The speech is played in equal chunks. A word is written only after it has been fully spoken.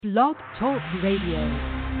Blog Talk Radio.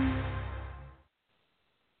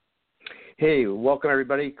 Hey, welcome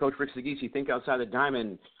everybody. Coach Rick Zagisi, Think Outside the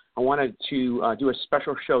Diamond. I wanted to do a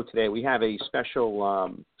special show today. We have a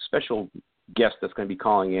special guest that's going to be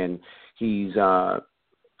calling in. He's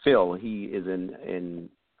Phil. He is an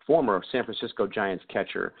former San Francisco Giants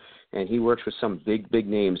catcher, and he works with some big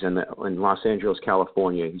names in Los Angeles,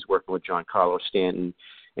 California. He's working with Giancarlo Stanton,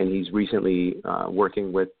 and he's recently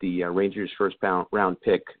working with the Rangers' first-round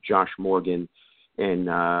pick, Josh Morgan, and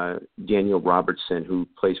Daniel Robertson, who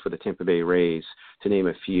plays for the Tampa Bay Rays, to name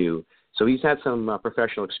a few. So he's had some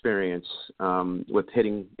professional experience with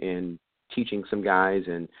hitting and teaching some guys,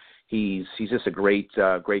 and he's just a great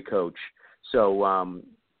coach. So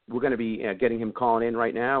we're going to be getting him calling in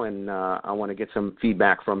right now, and I want to get some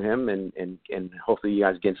feedback from him, and hopefully you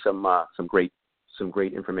guys get some great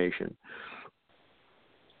information.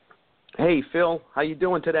 Hey, Phil, how you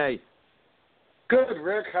doing today? Good,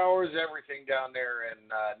 Rick. How is everything down there in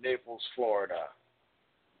Naples, Florida?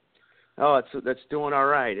 Oh, it's doing all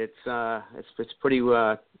right. It's pretty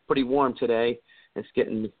warm today. It's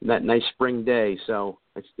getting that nice spring day, so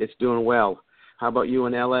it's doing well. How about you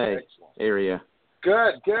in LA area?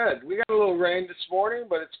 Good. We got a little rain this morning,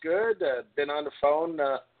 but it's good. Been on the phone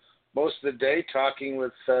most of the day talking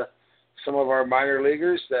with some of our minor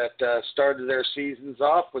leaguers that started their seasons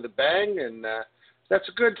off with a bang, and that's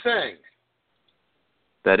a good thing.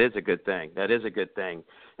 That is a good thing.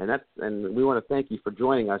 And we want to thank you for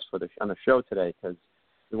joining us on the show today, because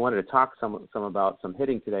we wanted to talk some about some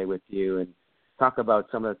hitting today with you, and talk about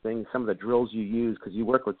some of the things, some of the drills you use, because you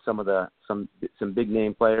work with some big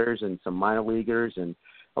name players and some minor leaguers and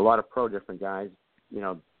a lot of different guys,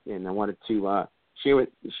 and I wanted to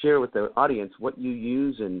share with the audience what you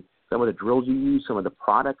use and some of the drills you use, some of the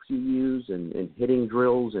products you use, and hitting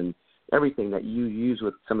drills and everything that you use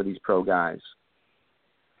with some of these pro guys.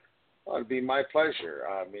 Well, it'd be my pleasure.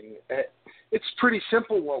 I mean, it's pretty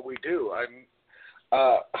simple what we do.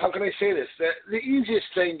 How can I say this? The easiest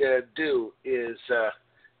thing to do is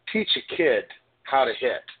teach a kid how to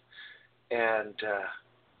hit. And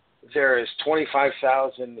there is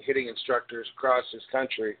 25,000 hitting instructors across this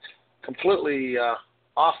country completely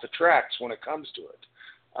off the tracks when it comes to it.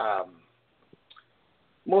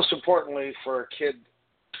 Most importantly for a kid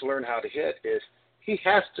to learn how to hit is he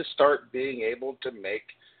has to start being able to make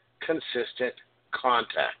consistent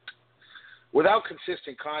contact. Without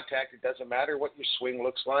consistent contact, it doesn't matter what your swing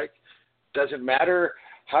looks like. It doesn't matter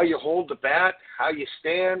how you hold the bat, how you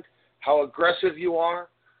stand, how aggressive you are.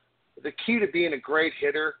 The key to being a great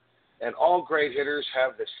hitter, and all great hitters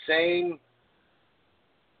have the same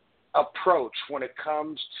approach when it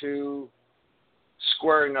comes to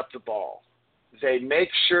squaring up the ball. They make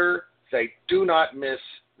sure they do not miss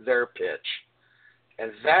their pitch.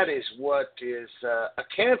 And that is what is a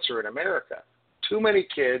cancer in America. Too many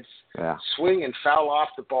kids swing and foul off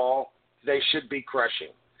the ball they should be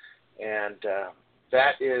crushing. And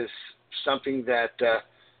that is something that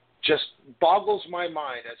just boggles my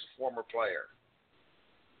mind as a former player.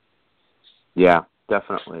 Yeah,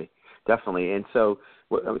 definitely. And so,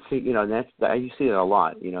 see, you see it a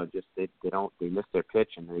lot. Just they miss their pitch,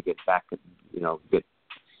 and they get back,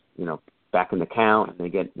 back in the count, and they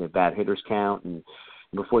get the bad hitters count, and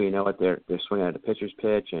before you know it, they're swinging at a pitcher's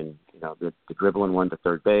pitch, and they're dribbling one to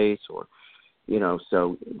third base, or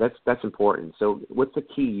so that's important. So, what's the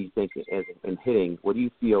key you think in hitting? What do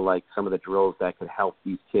you feel like some of the drills that could help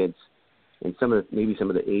these kids, and some of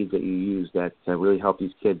the aids that you use that really help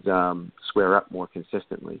these kids square up more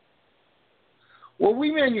consistently? Well,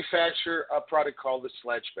 we manufacture a product called the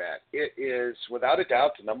Sledge Bat. It is, without a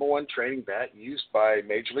doubt, the number one training bat used by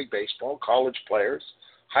Major League Baseball, college players,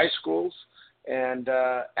 high schools, and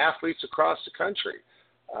athletes across the country,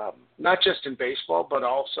 not just in baseball, but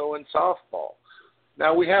also in softball.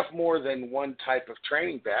 Now, we have more than one type of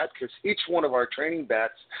training bat, because each one of our training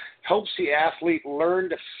bats helps the athlete learn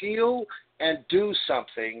to feel and do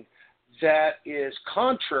something that is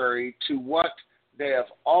contrary to what they have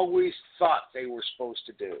always thought they were supposed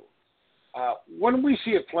to do. When we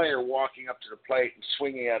see a player walking up to the plate and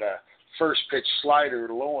swinging at a first pitch slider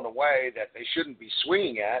low and away that they shouldn't be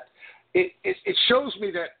swinging at, it shows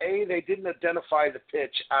me that, A, they didn't identify the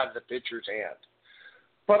pitch out of the pitcher's hand.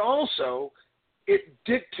 But also, it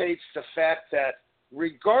dictates the fact that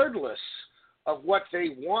regardless of what they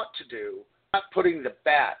want to do, not putting the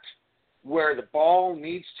bat where the ball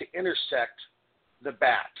needs to intersect the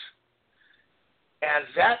bat. And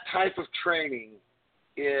that type of training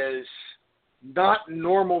is not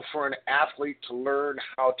normal for an athlete to learn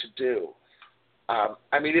how to do.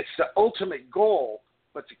 It's the ultimate goal,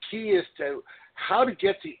 but the key is to how to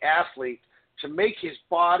get the athlete to make his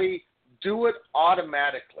body do it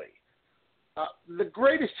automatically. The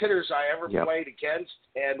greatest hitters I ever played against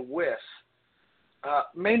and with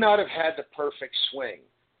may not have had the perfect swing.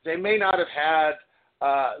 They may not have had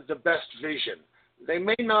the best vision. They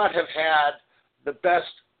may not have had the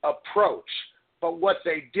best approach. But what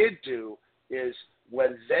they did do is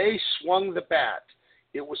when they swung the bat,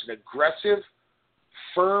 it was an aggressive,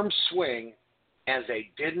 firm swing, and they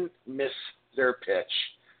didn't miss their pitch.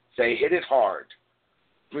 They hit it hard.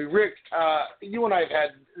 I mean, Rick, you and I have had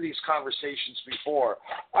these conversations before.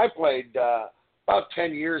 I played about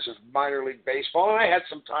 10 years of minor league baseball, and I had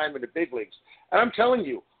some time in the big leagues. And I'm telling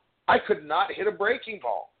you, I could not hit a breaking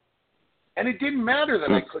ball. And it didn't matter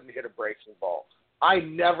that I couldn't hit a breaking ball. I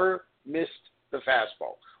never missed the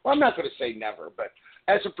fastball. Well, I'm not going to say never, but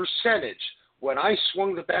as a percentage, when I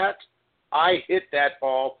swung the bat, I hit that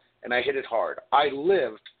ball, and I hit it hard. I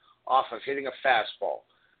lived off of hitting a fastball.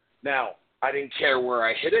 Now, I didn't care where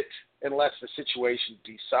I hit it unless the situation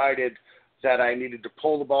decided that I needed to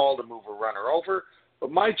pull the ball to move a runner over.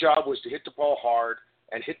 But my job was to hit the ball hard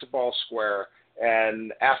and hit the ball square.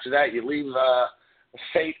 And after that, you leave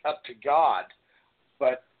fate up to God.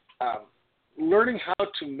 But learning how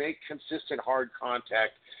to make consistent hard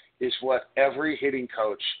contact is what every hitting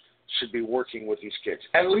coach should be working with these kids.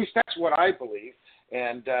 At least that's what I believe.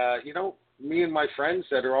 And, me and my friends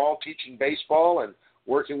that are all teaching baseball and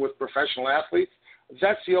working with professional athletes,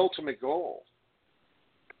 that's the ultimate goal.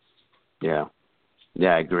 Yeah,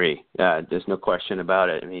 I agree. There's no question about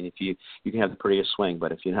it. I mean, if you can have the prettiest swing,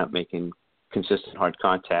 but if you're not making consistent hard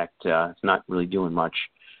contact, it's not really doing much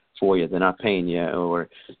for you. They're not paying you or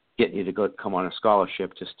getting you to come on a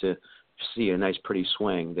scholarship just to see a nice, pretty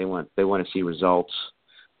swing. They want to see results.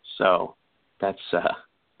 So that's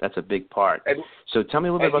a big part. So tell me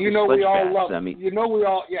a little bit about the sledge bats. We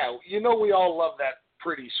all love that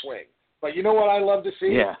pretty swing. But you know what I love to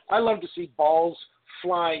see? Yeah. I love to see balls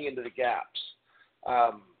flying into the gaps.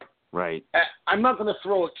 Right. I'm not going to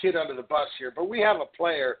throw a kid under the bus here, but we have a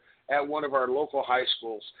player at one of our local high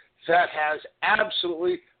schools that has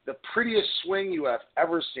absolutely the prettiest swing you have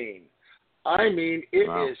ever seen. I mean,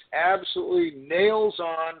 it is absolutely nails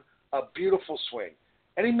on a beautiful swing.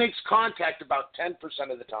 And he makes contact about 10%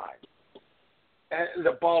 of the time. And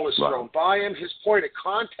the ball is thrown by him. His point of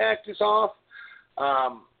contact is off.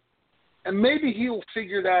 And maybe he'll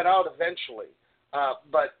figure that out eventually.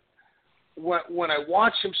 But when I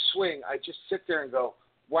watch him swing, I just sit there and go,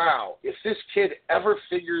 wow, if this kid ever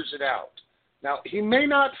figures it out. Now, he may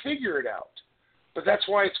not figure it out, but that's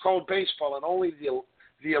why it's called baseball, and only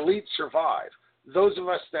the elite survive. Those of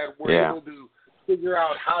us that were able to figure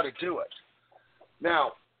out how to do it.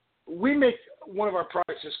 Now, we make one of our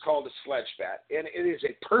products is called a sledge bat, and it is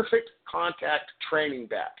a perfect contact training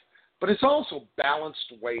bat, but it's also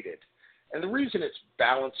balanced weighted. And the reason it's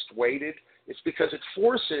balanced weighted is because it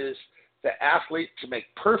forces the athlete to make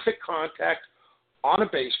perfect contact on a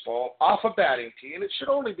baseball, off a batting tee, and it should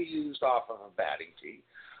only be used off of a batting tee.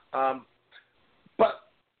 But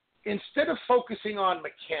instead of focusing on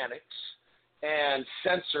mechanics and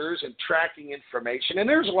sensors and tracking information, and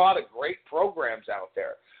there's a lot of great programs out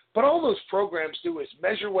there, but all those programs do is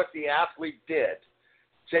measure what the athlete did.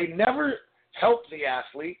 They never help the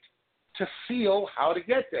athlete to feel how to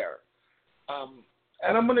get there.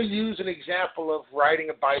 And I'm going to use an example of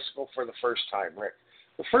riding a bicycle for the first time, Rick.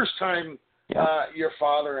 The first time your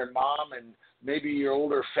father and mom and maybe your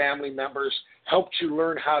older family members helped you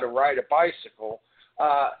learn how to ride a bicycle,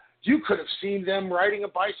 you could have seen them riding a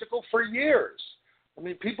bicycle for years. I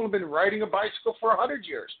mean, people have been riding a bicycle for 100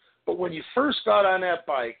 years. But when you first got on that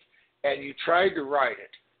bike and you tried to ride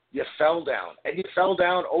it, you fell down. And you fell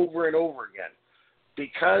down over and over again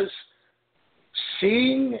because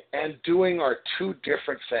seeing and doing are two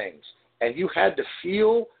different things. And you had to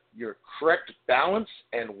feel your correct balance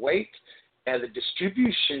and weight and the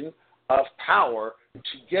distribution of power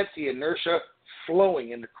to get the inertia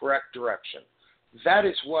flowing in the correct direction. That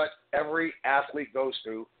is what every athlete goes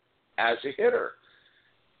through as a hitter.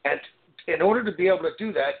 And in order to be able to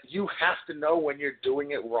do that, you have to know when you're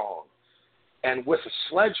doing it wrong. And with a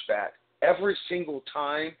sledge bat, every single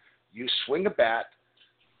time you swing a bat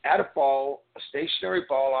at a ball, a stationary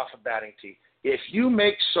ball off a batting tee, if you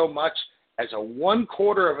make so much as a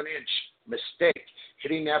 1/4 of an inch mistake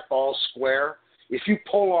hitting that ball square, if you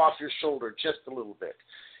pull off your shoulder just a little bit,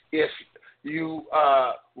 if you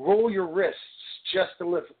roll your wrists just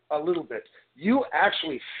a little bit, you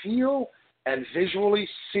actually feel and visually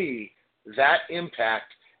see that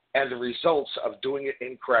impact and the results of doing it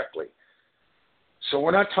incorrectly. So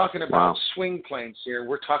we're not talking about swing planes here.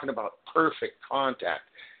 We're talking about perfect contact.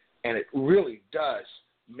 And it really does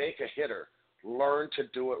make a hitter learn to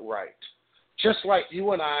do it right. Just like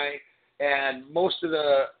you and I and most of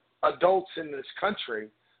the adults in this country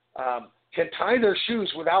can tie their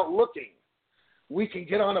shoes without looking. We can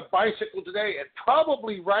get on a bicycle today and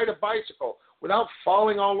probably ride a bicycle without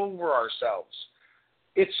falling all over ourselves.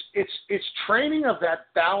 It's training of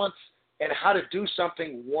that balance and how to do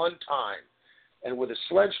something one time. And with a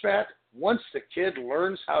sledge bat, once the kid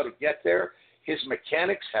learns how to get there, his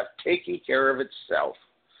mechanics have taken care of itself.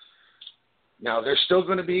 Now, there's still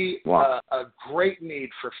going to be a great need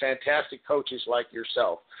for fantastic coaches like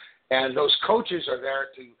yourself. And those coaches are there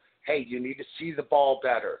to, hey, you need to see the ball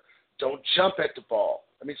better. Don't jump at the ball.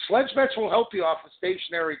 I mean, sledge bats will help you off a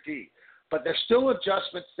stationary tee, but there's still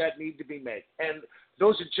adjustments that need to be made. And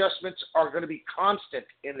those adjustments are going to be constant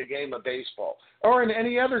in the game of baseball or in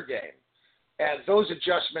any other game. And those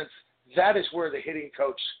adjustments, that is where the hitting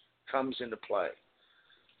coach comes into play.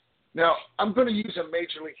 Now, I'm going to use a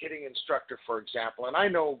major league hitting instructor, for example, and I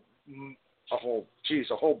know a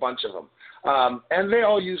whole bunch of them. And they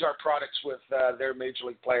all use our products with their major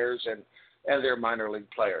league players and their minor league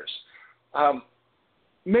players.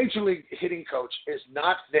 Major league hitting coach is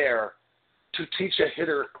not there to teach a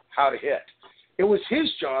hitter how to hit. It was his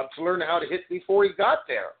job to learn how to hit before he got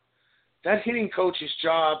there. That hitting coach's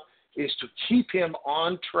job is to keep him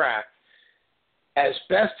on track as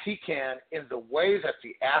best he can in the way that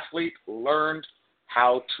the athlete learned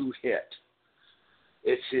how to hit.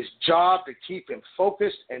 It's his job to keep him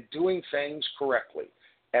focused and doing things correctly.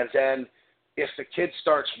 And then if the kid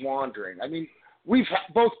starts wandering, I mean, we've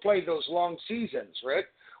both played those long seasons, Rick,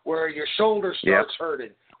 where your shoulder starts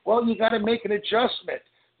hurting. Well, you got to make an adjustment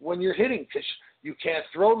when you're hitting because you can't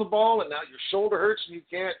throw the ball and now your shoulder hurts and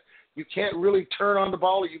you can't really turn on the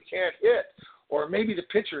ball or you can't hit. Or maybe the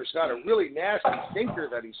pitcher's got a really nasty sinker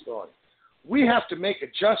that he's throwing. We have to make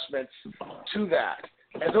adjustments to that.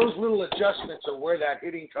 And those little adjustments are where that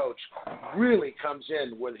hitting coach really comes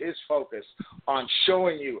in with his focus on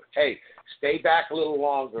showing you, hey, stay back a little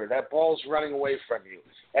longer. That ball's running away from you.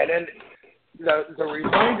 And then the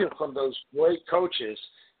reminder from those great coaches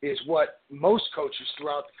is what most coaches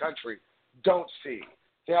throughout the country don't see.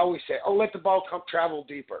 They always say, oh, let the ball travel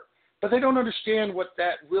deeper. But they don't understand what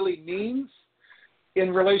that really means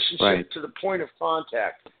in relationship to the point of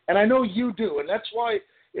contact. And I know you do, and that's why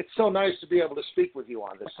it's so nice to be able to speak with you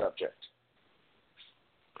on this subject.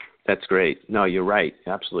 That's great. No, you're right.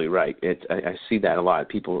 Absolutely right. I see that a lot.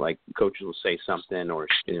 People, like, coaches will say something or,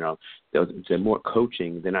 they're more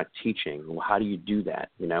coaching. They're not teaching. Well, how do you do that?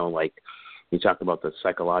 Like you talk about the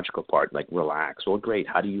psychological part, like relax. Well, great.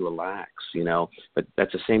 How do you relax? But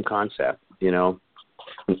that's the same concept,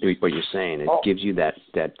 what you're saying. It gives you that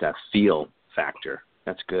feel factor.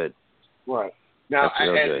 That's good. Right. Now,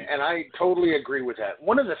 and I totally agree with that.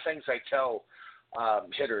 One of the things I tell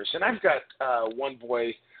hitters, and I've got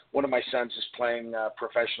one of my sons is playing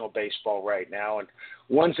professional baseball right now, and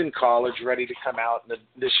one's in college ready to come out in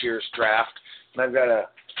this year's draft, and I've got a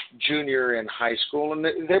junior in high school, and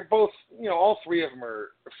they're both, all three of them are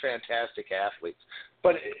fantastic athletes.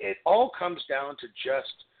 But it all comes down to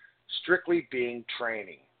just strictly being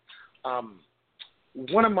training.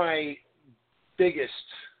 One of my biggest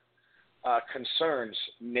concerns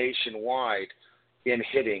nationwide in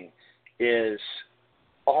hitting is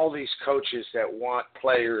all these coaches that want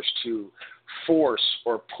players to force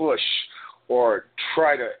or push or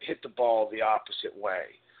try to hit the ball the opposite way.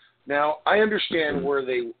 Now, I understand what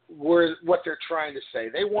they're trying to say.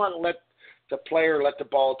 They want to let the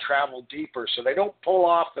ball travel deeper so they don't pull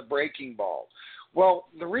off the breaking ball. Well,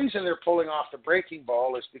 the reason they're pulling off the breaking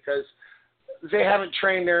ball is because they haven't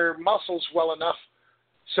trained their muscles well enough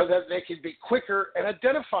so that they can be quicker at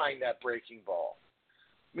identifying that breaking ball.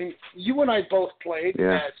 I mean, you and I both played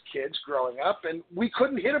as kids growing up, and we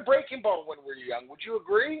couldn't hit a breaking ball when we were young. Would you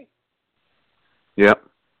agree? Yep.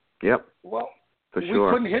 Well, for sure.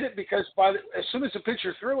 We couldn't hit it because as soon as the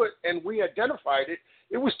pitcher threw it and we identified it,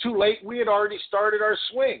 it was too late. We had already started our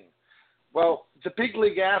swing. Well, the big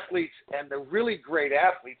league athletes and the really great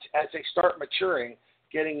athletes, as they start maturing,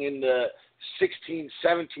 getting into 16,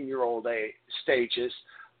 17-year-old stages,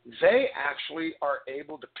 they actually are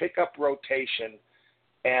able to pick up rotation.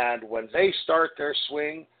 And when they start their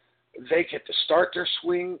swing, they get to start their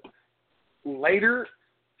swing later.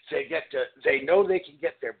 They know they can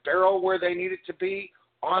get their barrel where they need it to be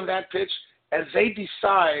on that pitch, and they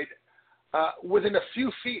decide within a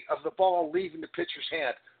few feet of the ball leaving the pitcher's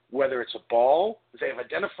hand whether it's a ball. They've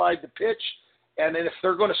identified the pitch, and then if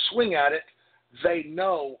they're going to swing at it, they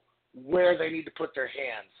know where they need to put their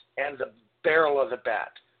hands and the barrel of the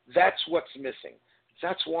bat. That's what's missing.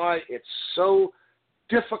 That's why it's so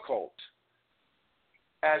difficult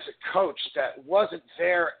as a coach that wasn't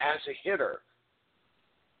there as a hitter,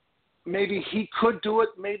 maybe he could do it,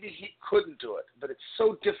 maybe he couldn't do it. But it's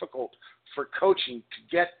so difficult for coaching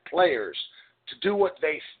to get players to do what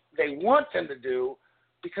they want them to do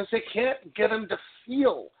because they can't get them to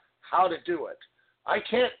feel how to do it. I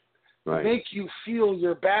can't make you feel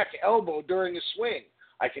your back elbow during a swing.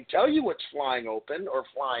 I can tell you what's flying open or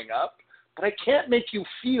flying up, but I can't make you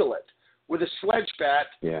feel it. With a sledge bat,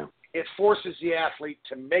 it forces the athlete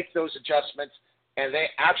to make those adjustments, and they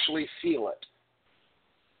actually feel it.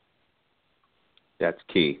 That's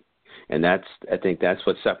key. And I think that's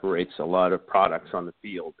what separates a lot of products on the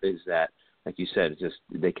field is that, like you said, just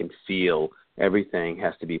they can feel everything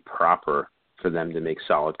has to be proper for them to make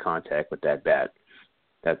solid contact with that bat.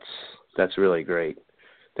 That's really great.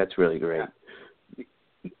 That's really great.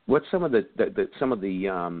 What's some of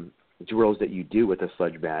the drills that you do with a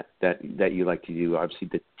sledge bat that you like to do?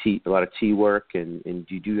 Obviously, a lot of tee work, and do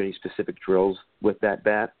you do any specific drills with that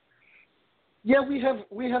bat? Yeah, we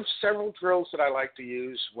have several drills that I like to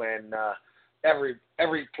use when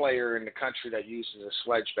every player in the country that uses a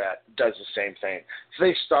sledge bat does the same thing. So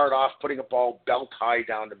they start off putting a ball belt high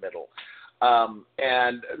down the middle,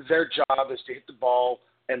 and their job is to hit the ball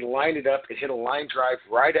and line it up and hit a line drive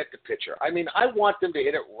right at the pitcher. I mean, I want them to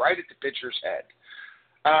hit it right at the pitcher's head.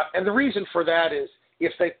 And the reason for that is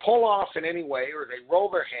if they pull off in any way or they roll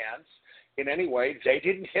their hands in any way, they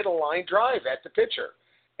didn't hit a line drive at the pitcher.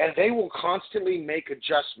 And they will constantly make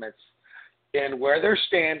adjustments in where they're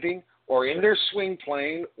standing or in their swing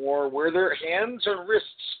plane or where their hands or wrists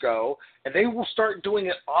go, and they will start doing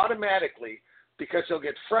it automatically because they'll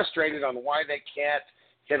get frustrated on why they can't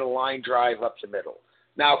hit a line drive up the middle.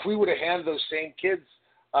 Now, if we would have handed those same kids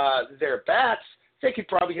their bats, they could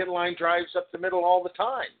probably hit line drives up the middle all the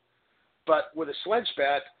time. But with a sledge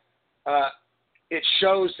bat, it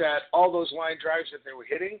shows that all those line drives that they were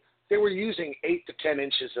hitting, they were using 8 to 10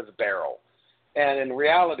 inches of the barrel. And in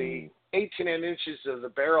reality, 8 to 10 inches of the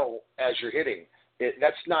barrel as you're hitting,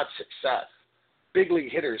 that's not success. Big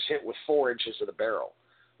league hitters hit with 4 inches of the barrel.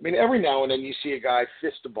 I mean, every now and then you see a guy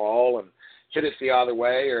fist a ball and hit it the other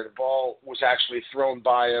way, or the ball was actually thrown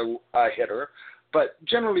by a hitter. But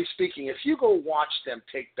generally speaking, if you go watch them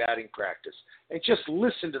take batting practice and just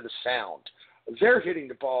listen to the sound, they're hitting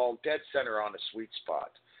the ball dead center on a sweet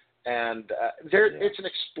spot. And it's an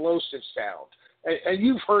explosive sound. And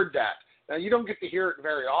you've heard that. Now, you don't get to hear it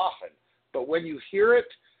very often, but when you hear it,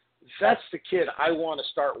 that's the kid I want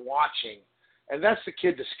to start watching, and that's the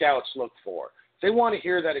kid the scouts look for. They want to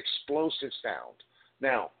hear that explosive sound.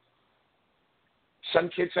 Now, some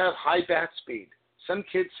kids have high bat speed. Some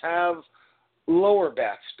kids have lower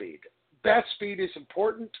bat speed. Bat speed is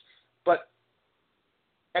important, but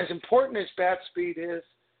as important as bat speed is,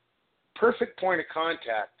 perfect point of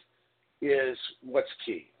contact is what's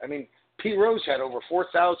key. I mean, Pete Rose had over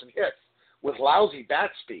 4,000 hits with lousy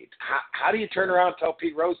bat speed. How do you turn around and tell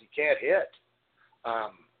Pete Rose he can't hit?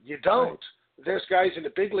 You don't. Right. There's guys in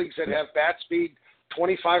the big leagues that have bat speed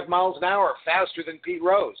 25 miles an hour faster than Pete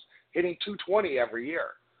Rose, hitting 220 every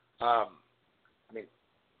year.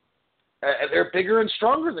 They're bigger and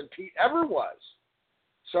stronger than Pete ever was.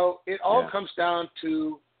 So it all comes down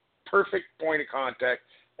to perfect point of contact.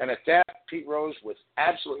 And at that, Pete Rose was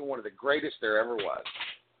absolutely one of the greatest there ever was.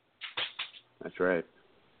 That's right.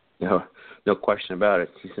 No question about it.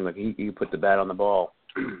 He seemed like he put the bat on the ball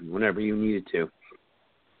whenever you needed to.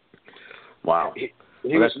 Wow. He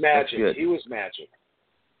was magic. He was magic.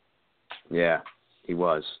 Yeah, he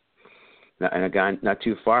was. And a guy not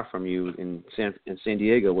too far from you in San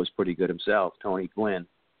Diego was pretty good himself, Tony Gwynn.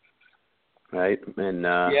 Right? And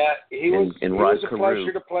he was a Carew.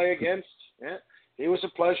 pleasure to play against. Yeah. He was a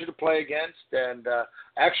pleasure to play against, and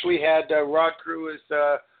actually had Rod Carew as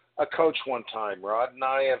a coach one time. Rod and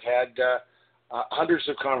I have had hundreds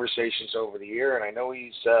of conversations over the year, and I know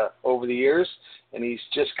he's over the years, and he's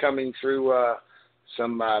just coming through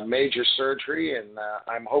some major surgery, and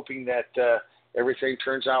I'm hoping that everything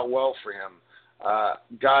turns out well for him.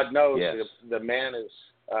 God knows the man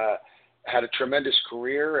has had a tremendous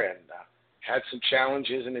career and had some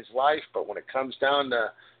challenges in his life, but when it comes down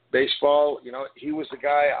to baseball, he was the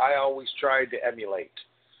guy I always tried to emulate.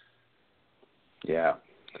 Yeah,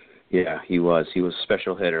 he was. He was a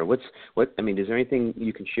special hitter. Is there anything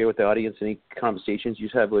you can share with the audience? Any conversations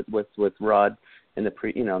you've had with Rod in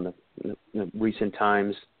the recent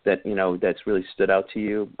times that that's really stood out to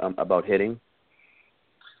you about hitting?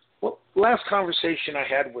 Well, last conversation I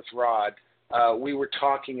had with Rod, we were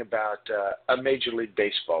talking about a Major League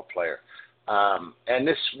Baseball player. And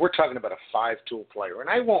we're talking about a 5-tool player. And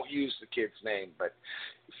I won't use the kid's name, but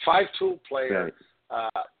 5-tool player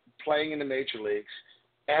playing in the major leagues.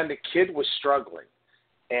 and the kid was struggling.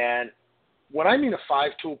 And when I mean a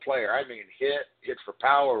five-tool player, I mean hit for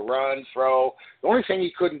power, run, throw. The only thing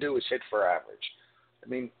he couldn't do was hit for average. I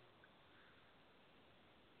mean,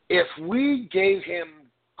 if we gave him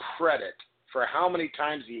credit for how many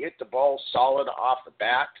times he hit the ball solid off the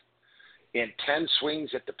bat in 10 swings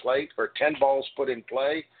at the plate or 10 balls put in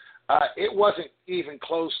play, it wasn't even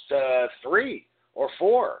close to 3 or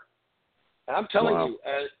 4. And I'm telling you,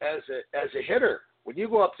 as a hitter, when you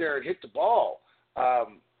go up there and hit the ball,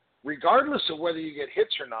 regardless of whether you get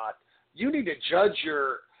hits or not, you need to judge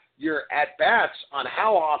your at-bats on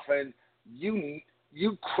how often you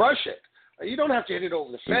crush it. You don't have to hit it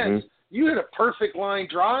over the fence. You hit a perfect line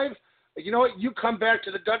drive. You know what? You come back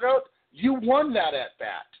to the dugout, you won that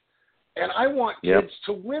at-bat. And I want kids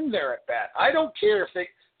to win their at-bat. I don't care if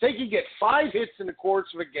they can get 5 hits in the course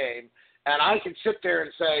of a game, and I can sit there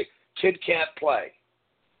and say, kid can't play,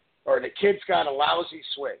 or the kid's got a lousy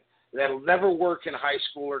swing. That'll never work in high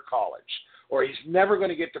school or college, or he's never going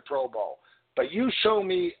to get the Pro Bowl. But you show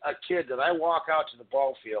me a kid that I walk out to the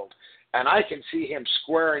ball field and I can see him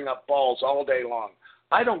squaring up balls all day long.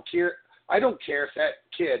 I don't care if that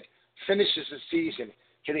kid finishes the season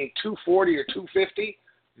hitting 240 or 250.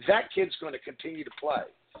 That kid's going to continue to play.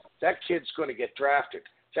 That kid's going to get drafted.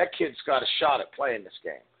 That kid's got a shot at playing this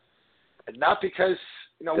game. And not because,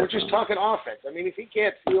 we're just talking offense. I mean, if he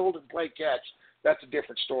can't field and play catch, that's a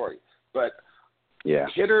different story. But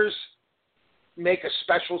hitters make a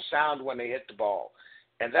special sound when they hit the ball.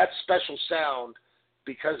 And that special sound,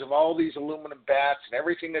 because of all these aluminum bats and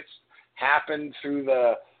everything that's happened through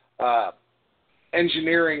the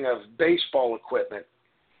engineering of baseball equipment,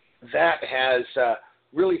 that has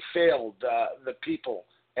really failed the people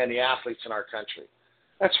and the athletes in our country.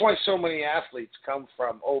 That's why so many athletes come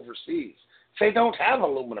from overseas. They don't have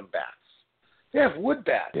aluminum bats. They have wood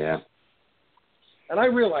bats. Yeah. And I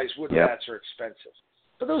realize wood bats are expensive.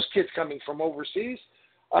 But those kids coming from overseas,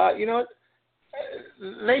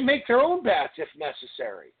 they make their own bats if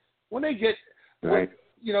necessary. When they get,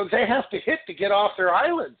 they have to hit to get off their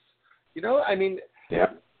islands. I mean,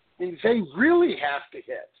 they really have to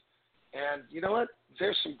hit. And you know what?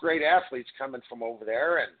 There's some great athletes coming from over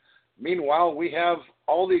there. And meanwhile, we have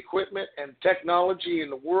all the equipment and technology in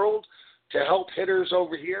the world to help hitters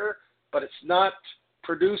over here, but it's not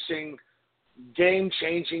producing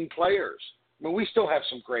game-changing players. I mean, we still have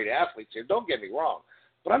some great athletes here. Don't get me wrong.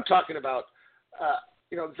 But I'm talking about,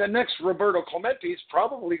 the next Roberto Clemente is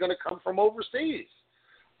probably going to come from overseas.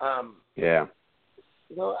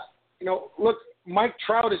 Look, Mike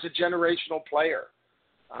Trout is a generational player.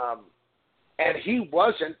 And he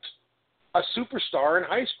wasn't a superstar in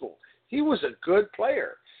high school. He was a good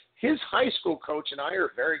player. His high school coach and I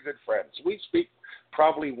are very good friends. We speak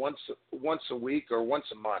probably once a week or once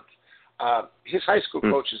a month. His high school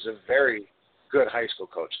coach is a very good high school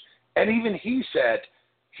coach. And even he said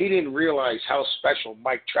he didn't realize how special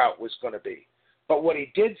Mike Trout was going to be. But what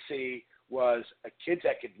he did see was a kid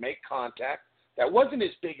that could make contact, that wasn't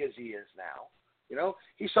as big as he is now.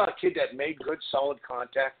 He saw a kid that made good, solid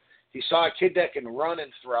contact. He saw a kid that can run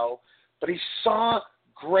and throw. But he saw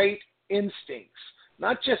great instincts,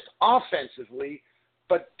 not just offensively,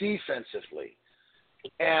 but defensively.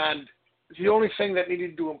 And the only thing that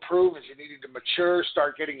needed to improve is he needed to mature,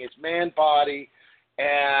 start getting his man body.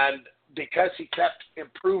 And because he kept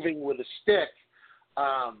improving with a stick,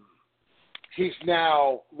 he's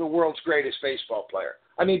now the world's greatest baseball player.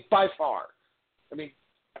 I mean, by far. I mean,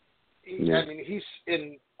 he's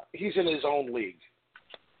in his own league.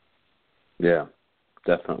 Yeah,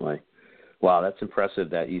 definitely. Wow, that's impressive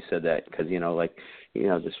that you said that because,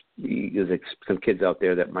 there's some kids out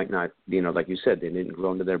there that might not, like you said, they didn't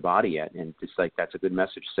grow into their body yet. And it's like that's a good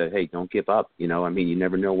message to say, hey, don't give up. You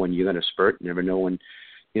never know when you're going to spurt. You never know when,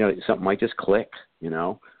 something might just click,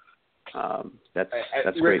 That's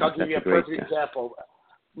Rick, great. I'll give you a perfect example.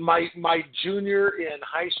 My junior in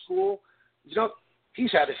high school,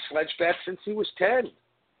 he's had a sledge bat since he was 10.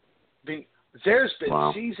 I mean, there's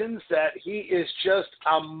been seasons that he is just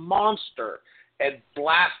a monster at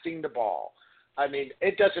blasting the ball. I mean,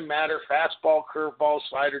 it doesn't matter, fastball, curveball,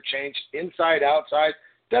 slider, change, inside, outside,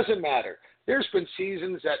 doesn't matter. There's been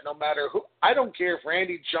seasons that no matter who, I don't care if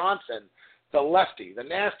Randy Johnson, the lefty, the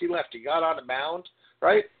nasty lefty, got on the mound,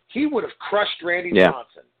 right? He would have crushed Randy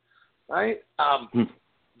Johnson, right?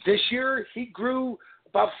 This year, he grew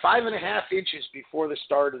about 5.5 inches before the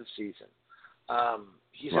start of the season.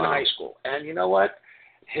 He's in high school. And you know what?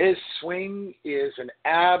 His swing is an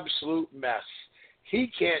absolute mess.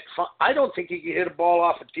 I don't think he can hit a ball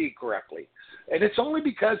off a tee correctly. And it's only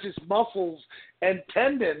because his muscles and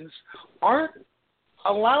tendons aren't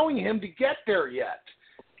allowing him to get there yet.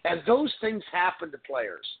 And those things happen to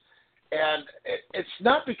players. And it's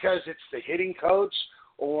not because it's the hitting coach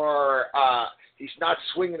or he's not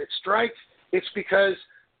swinging at strikes. It's because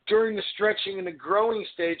during the stretching and the growing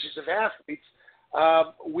stages of athletes,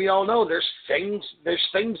 we all know there's things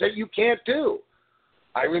that you can't do.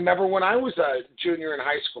 I remember when I was a junior in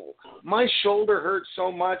high school, my shoulder hurt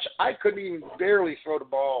so much I couldn't even barely throw the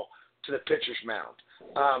ball to the pitcher's mound.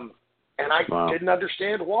 And I didn't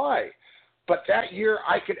understand why. But that year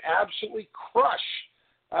I could absolutely crush.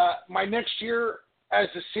 My next year as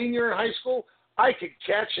a senior in high school, I could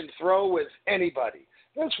catch and throw with anybody.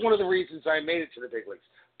 That's one of the reasons I made it to the big leagues.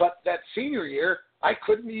 But that senior year, I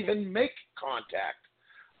couldn't even make contact.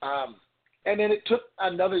 And then it took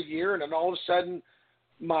another year, and then all of a sudden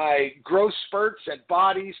my growth spurts and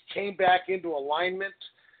bodies came back into alignment,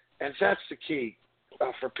 and that's the key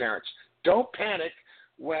for parents. Don't panic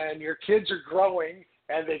when your kids are growing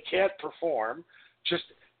and they can't perform. Just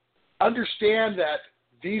understand that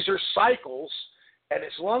these are cycles, and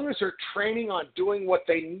as long as they're training on doing what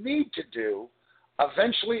they need to do,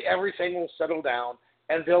 eventually everything will settle down,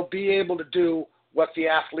 and they'll be able to do what the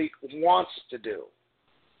athlete wants to do.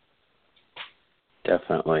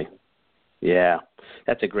 Definitely. Yeah,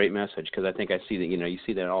 that's a great message, because I think I see that, you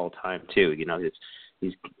see that all the time too.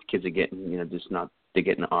 These kids are getting, they're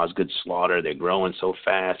getting Osgood slaughter. They're growing so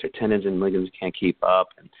fast. Their tendons and ligaments can't keep up.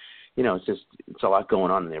 And, it's a lot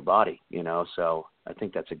going on in their body, so I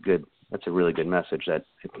think that's a really good message that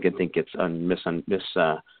I think gets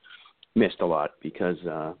missed a lot, because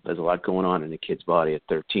there's a lot going on in the kid's body at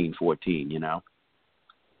 13, 14,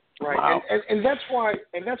 Right. Wow. And that's why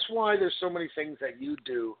there's so many things that you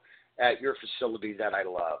do at your facility that I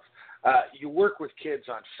love. You work with kids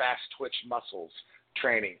on fast twitch muscles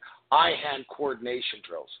training, eye-hand coordination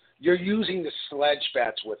drills. You're using the sledge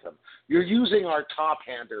bats with them. You're using our top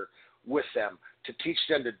hander with them to teach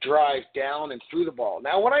them to drive down and through the ball.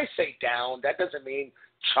 Now, when I say down, that doesn't mean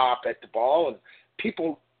chop at the ball, and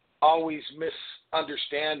people always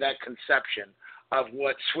misunderstand that conception of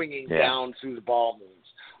what swinging down through the ball means.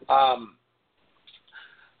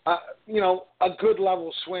 A good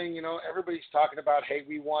level swing, everybody's talking about, hey,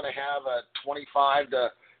 we want to have a 25 to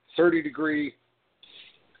 30 degree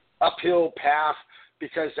uphill path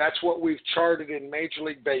because that's what we've charted in Major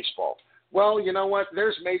League Baseball. Well, you know what?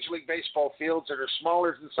 There's Major League Baseball fields that are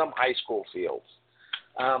smaller than some high school fields.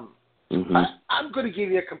 I'm going to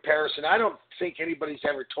give you a comparison. I don't think anybody's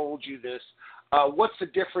ever told you this. What's the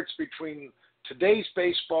difference between today's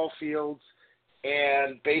baseball fields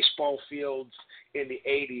and baseball fields in the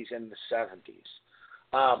 80s and the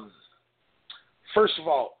 70s? First of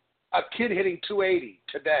all, a kid hitting 280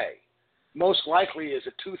 today most likely is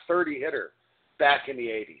a 230 hitter back in the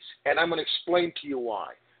 80s. And I'm going to explain to you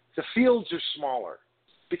why. The fields are smaller.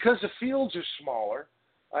 Because the fields are smaller,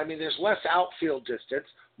 there's less outfield distance,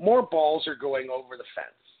 more balls are going over the fence,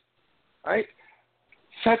 right?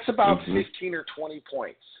 That's about 15 or 20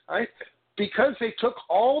 points, right? Because they took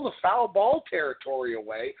all the foul ball territory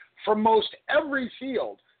away from most every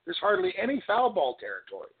field. There's hardly any foul ball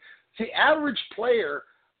territory. The average player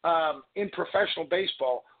in professional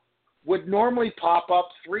baseball would normally pop up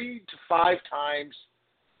 3 to 5 times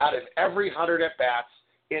out of every 100 at-bats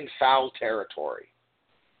in foul territory.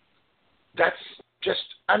 That's just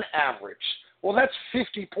an average. Well, that's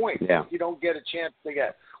 50 points you don't get a chance to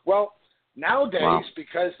get. Well, nowadays,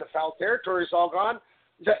 because the foul territory is all gone,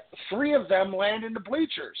 3 of them land in the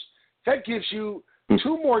bleachers. That gives you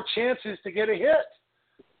 2 more chances to get a hit.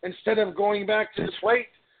 Instead of going back to the plate,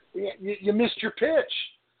 you missed your pitch.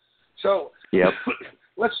 So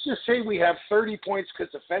let's just say we have 30 points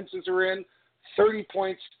because the fences are in, 30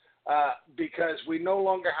 points because we no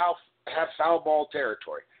longer have foul ball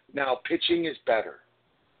territory. Now, pitching is better.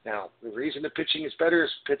 Now, the reason the pitching is better is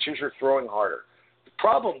pitchers are throwing harder. The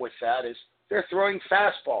problem with that is they're throwing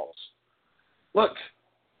fastballs. Look,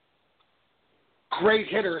 great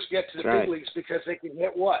hitters get to the big leagues because they can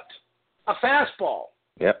hit what? A fastball.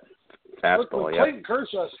 Yep. Fastball, Look, when Clayton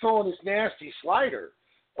Kershaw is throwing his nasty slider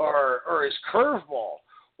or his curveball,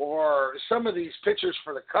 or some of these pitchers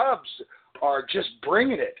for the Cubs are just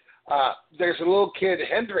bringing it. There's a little kid,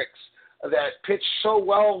 Hendricks, that pitched so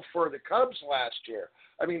well for the Cubs last year.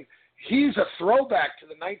 He's a throwback to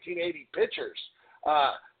the 1980 pitchers.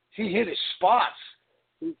 He hit his spots.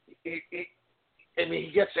 He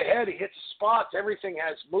gets ahead, he hits spots, everything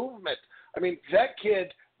has movement. That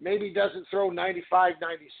kid maybe doesn't throw 95,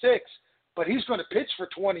 96, but he's going to pitch for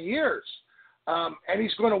 20 years. And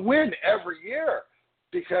he's going to win every year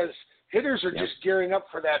because hitters are just gearing up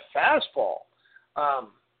for that fastball.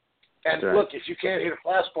 Look, if you can't hit a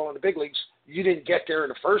fastball in the big leagues, you didn't get there in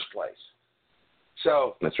the first place.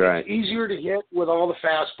 So that's right. It's easier to hit with all the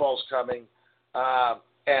fastballs coming.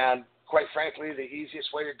 And quite frankly, the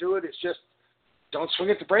easiest way to do it is just don't swing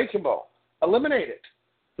at the breaking ball. Eliminate it.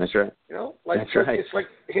 That's right. That's right. It's like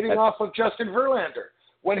hitting off of Justin Verlander.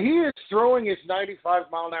 When he is throwing his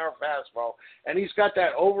 95-mile-an-hour fastball and he's got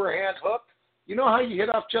that overhand hook, you know how you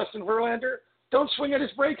hit off Justin Verlander? Don't swing at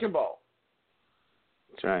his breaking ball.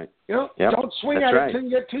 That's right. Don't swing at it until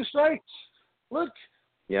you get 2 strikes. Look,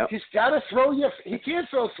 he's got to throw you. He can't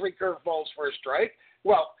throw 3 curveballs for a strike.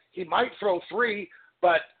 Well, he might throw 3,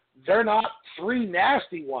 but they're not 3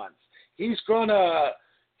 nasty ones. He's gonna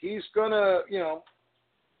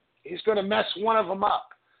mess one of them up.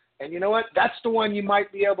 And you know what? That's the one you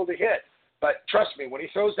might be able to hit. But trust me, when he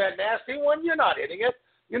throws that nasty one, you're not hitting it.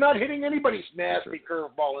 You're not hitting anybody's nasty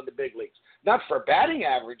curveball in the big leagues. Not for batting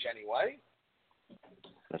average, anyway.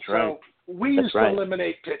 That's right. So we used to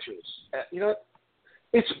eliminate pitchers.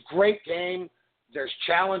 It's a great game. There's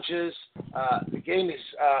challenges. The game is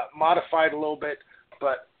modified a little bit,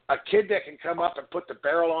 but a kid that can come up and put the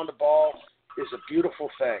barrel on the ball is a beautiful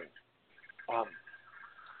thing.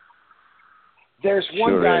 There's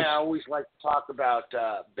one guy I always like to talk about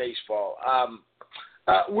baseball.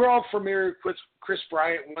 We're all familiar with Chris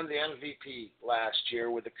Bryant won the MVP last year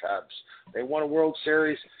with the Cubs. They won a World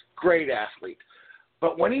Series. Great athlete.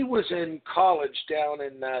 But when he was in college down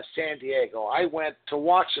in San Diego, I went to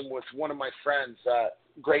watch him with one of my friends,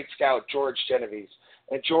 great scout George Genovese.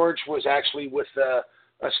 And George was actually with a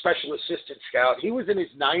special assistant scout. He was in his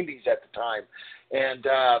 90s at the time. And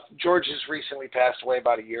George has recently passed away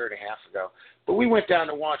about a year and a half ago. But we went down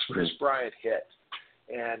to watch Chris Bryant hit.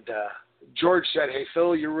 And George said, "Hey,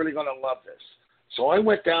 Phil, you're really going to love this." So I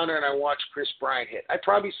went down there and I watched Chris Bryant hit. I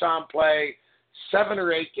probably saw him play 7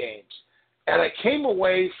 or 8 games. And I came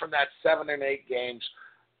away from that 7 and 8 games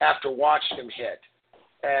after watching him hit.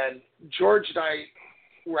 And George and I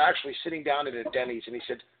were actually sitting down at a Denny's, and he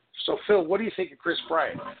said, "So, Phil, what do you think of Chris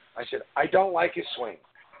Bryant?" I said, "I don't like his swing."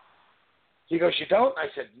 He goes, "You don't?" I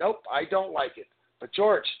said, "Nope, I don't like it." But,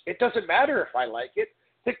 George, it doesn't matter if I like it.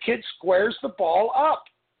 The kid squares the ball up.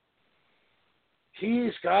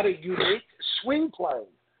 He's got a unique swing plane.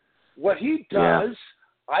 What he does,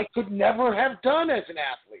 I could never have done as an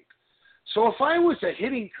athlete. So if I was a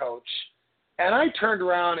hitting coach and I turned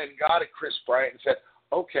around and got at Chris Bryant and said,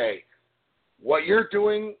 "Okay, what you're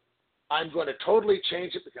doing, I'm going to totally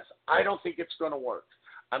change it because I don't think it's going to work.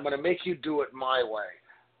 I'm going to make you do it my way."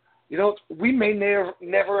 We may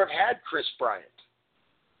never have had Chris Bryant.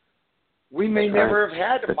 We may never have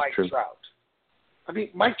had Mike Trout. I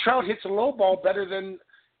mean, Mike Trout hits a low ball better than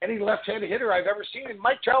any left-handed hitter I've ever seen, and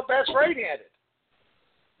Mike Trout bats right-handed.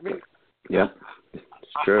 I mean,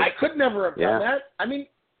 it's true. I could never have done that. I mean,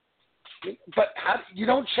 but you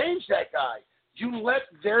don't change that guy. You let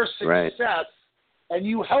their success and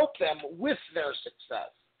you help them with their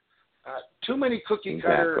success. Too many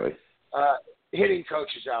cookie-cutter hitting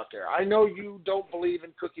coaches out there. I know you don't believe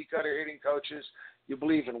in cookie-cutter hitting coaches. You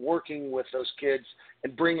believe in working with those kids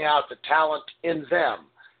and bringing out the talent in them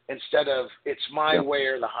instead of it's my way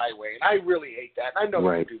or the highway. And I really hate that. And I know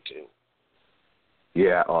you do too.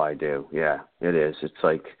 Yeah, I do. Yeah, it is. It's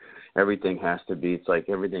like everything has to be, it's like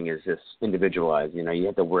everything is just individualized. You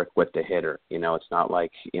have to work with the hitter. It's not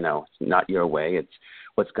like, it's not your way. It's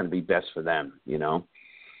what's going to be best for them,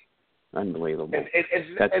 Unbelievable.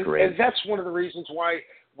 That's great. And that's one of the reasons why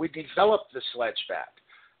we developed the sledge bat.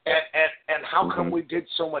 And how come we did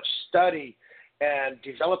so much study and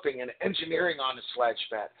developing and engineering on the sledge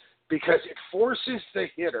bat? Because it forces the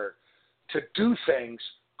hitter to do things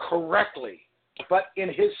correctly, but in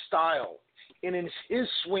his style, in his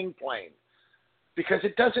swing plane. Because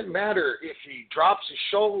it doesn't matter if he drops his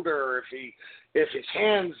shoulder, if his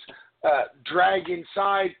hands drag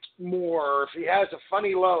inside more, or if he has a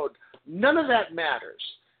funny load. None of that matters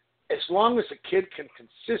as long as the kid can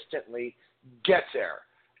consistently get there.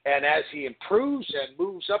 And as he improves and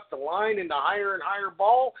moves up the line into higher and higher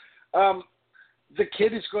ball, the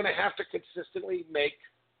kid is going to have to consistently make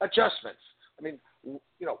adjustments. I mean,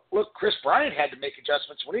 look, Chris Bryant had to make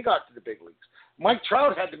adjustments when he got to the big leagues. Mike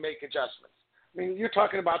Trout had to make adjustments. I mean, you're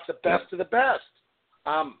talking about the best of the best.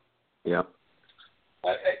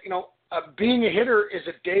 Being a hitter is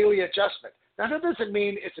a daily adjustment. Now, that doesn't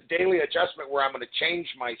mean it's a daily adjustment where I'm going to change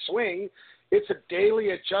my swing. It's a daily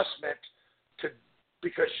adjustment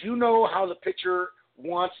because you know how the pitcher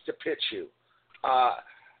wants to pitch you.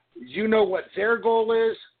 You know what their goal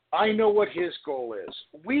is. I know what his goal is.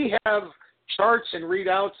 We have charts and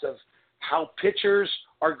readouts of how pitchers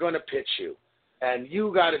are going to pitch you. And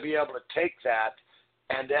you got to be able to take that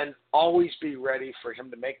and then always be ready for him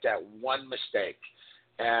to make that one mistake.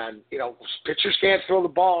 And, pitchers can't throw the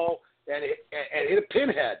ball and hit a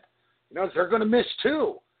pinhead. They're going to miss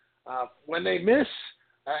too. When they miss,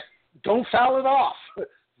 don't foul it off.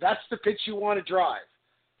 That's the pitch you want to drive.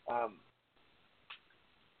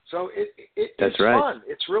 So it's fun.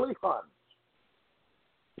 It's really fun.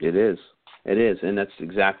 It is. It is. And that's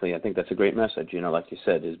exactly, I think that's a great message. Like you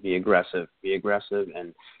said, is be aggressive.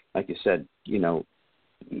 And like you said,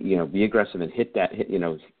 be aggressive and hit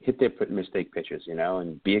their mistake pitches,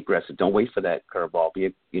 and be aggressive. Don't wait for that curveball.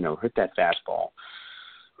 Hit that fastball.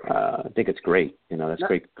 I think it's great. That's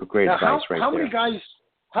great advice right there.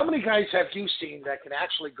 How many guys have you seen that can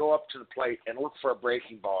actually go up to the plate and look for a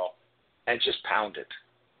breaking ball and just pound it?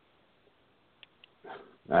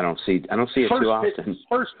 I don't see it too often.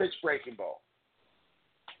 First pitch breaking ball.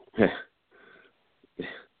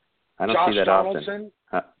 I don't see that Donaldson,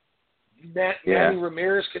 often. Manny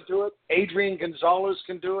Ramirez can do it. Adrian Gonzalez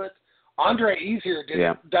can do it. Andre Ethier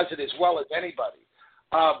does it as well as anybody.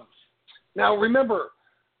 Now, remember,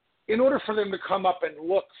 in order for them to come up and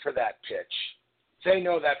look for that pitch, they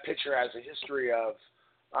know that pitcher has a history of,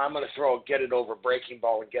 I'm going to throw a get-it-over breaking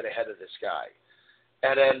ball and get ahead of this guy.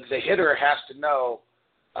 And then the hitter has to know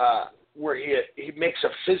where he makes a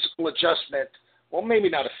physical adjustment. Well, maybe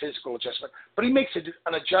not a physical adjustment, but he makes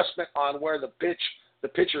an adjustment on where the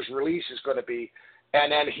pitcher's release is going to be,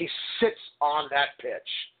 and then he sits on that pitch.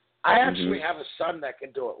 I actually have a son that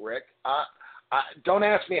can do it, Rick. Don't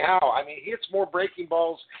ask me how. I mean, he hits more breaking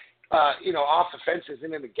balls, off the fences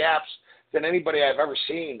and in the gaps than anybody I've ever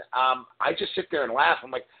seen. I just sit there and laugh.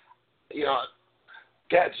 I'm like,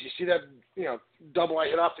 Dad, did you see that, double I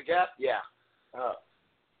hit off the gap? Yeah.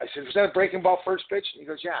 I said, was that a breaking ball first pitch? And he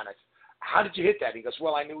goes, yeah. And I said, how did you hit that? And he goes,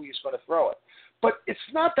 well, I knew he was going to throw it. But it's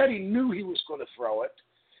not that he knew he was going to throw it.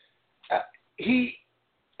 He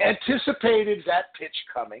anticipated that pitch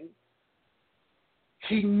coming.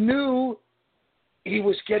 He knew he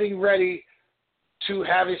was getting ready to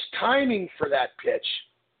have his timing for that pitch.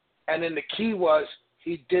 And then the key was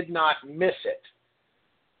he did not miss it.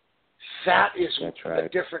 That is the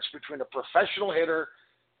difference between a professional hitter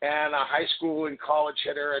and a high school and college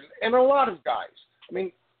hitter and a lot of guys. I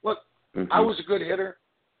mean, look, I was a good hitter,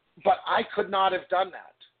 but I could not have done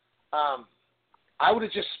that. I would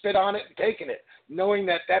have just spit on it and taken it, knowing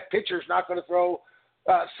that pitcher is not going to throw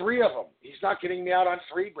three of them. He's not getting me out on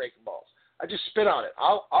three breaking balls. I just spit on it.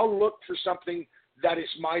 I'll look for something that is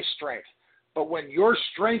my strength. But when your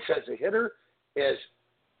strength as a hitter is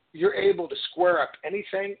you're able to square up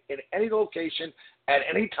anything in any location at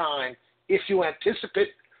any time, if you anticipate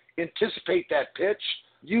that pitch,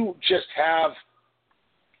 you just have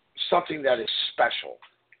something that is special.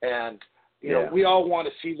 And, we all want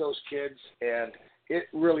to see those kids, and it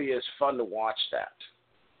really is fun to watch that.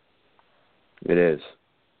 It is.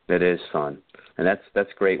 It is fun. And that's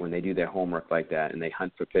great when they do their homework like that and they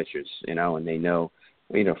hunt for pitchers, and they know,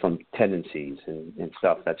 from tendencies and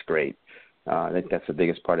stuff. That's great. I think that's the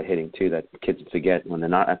biggest part of hitting, too, that kids forget. When they're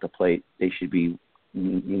not at the plate, they should be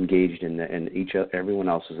engaged in everyone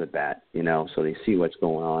else's at bat, so they see what's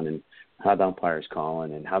going on and how the umpire's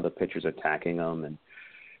calling and how the pitcher's attacking them and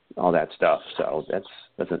all that stuff. So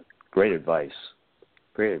that's a great advice.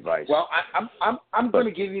 Great advice. Well, I'm going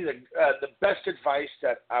to give you the best advice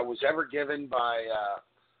that I was ever given by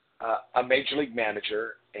a major league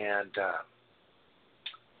manager, and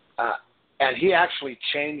he actually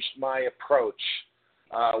changed my approach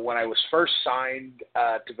when I was first signed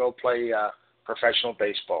to go play professional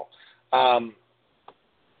baseball.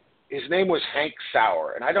 His name was Hank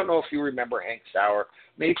Sauer, and I don't know if you remember Hank Sauer.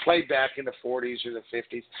 I mean, he played back in the 40s or the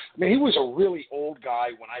 50s. I mean, he was a really old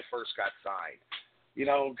guy when I first got signed,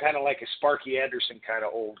 kind of like a Sparky Anderson kind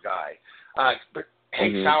of old guy. But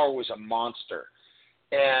Hank Sauer was a monster.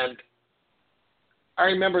 And I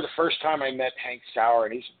remember the first time I met Hank Sauer,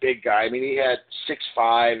 and he's a big guy. I mean, he had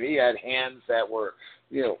 6'5". He had hands that were,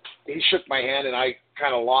 he shook my hand, and I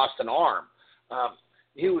kind of lost an arm.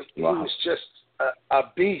 He was just a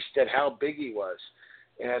beast at how big he was.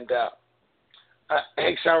 And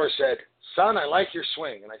Hank Sauer said, son, I like your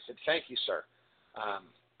swing. And I said, thank you, sir.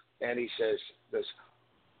 And he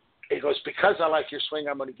goes, because I like your swing,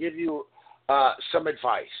 I'm going to give you some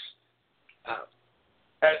advice.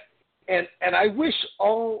 And I wish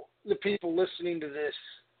all the people listening to this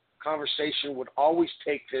conversation would always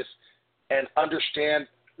take this and understand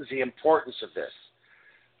the importance of this.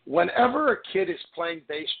 Whenever a kid is playing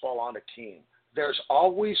baseball on a team, there's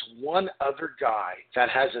always one other guy that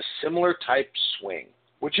has a similar type swing.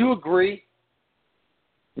 Would you agree?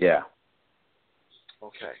 Yeah.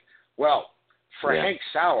 Okay. Well, for Hank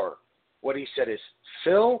Sauer, what he said is,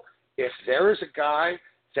 Phil, if there is a guy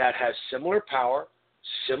that has similar power,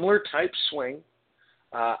 similar type swing,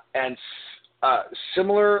 and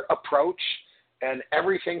similar approach and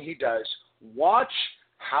everything he does. Watch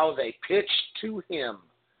how they pitch to him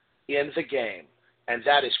in the game, and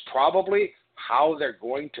that is probably how they're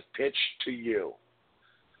going to pitch to you.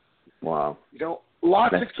 Wow. You know,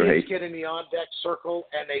 lots That's of kids great. get in the on-deck circle,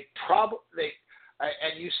 and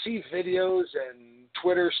and you see videos and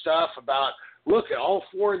Twitter stuff about, look at all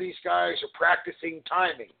four of these guys are practicing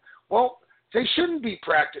timing. Well, they shouldn't be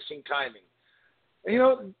practicing timing. You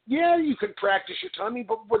know, yeah, you can practice your timing,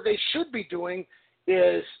 but what they should be doing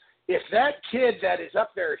is, if that kid that is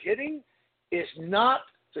up there hitting is not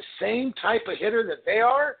the same type of hitter that they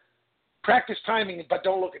are, practice timing, but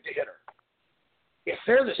don't look at the hitter. If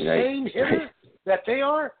they're the same hitter that they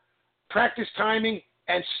are, practice timing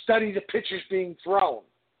and study the pitches being thrown.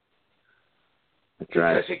 That's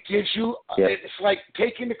right. Because it gives you, it's like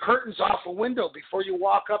taking the curtains off a window before you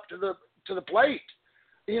walk up to the plate.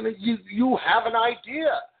 You know, you have an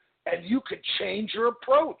idea, and you could change your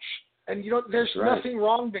approach. And, you know, there's nothing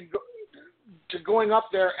wrong to going up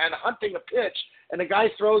there and hunting a pitch, and the guy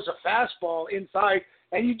throws a fastball inside,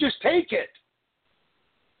 and you just take it.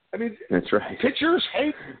 I mean, that's right. Pitchers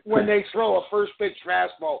hate when they throw a first pitch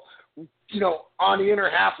fastball, you know, on the inner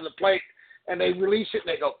half of the plate, and they release it,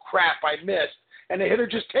 and they go, crap, I missed. And the hitter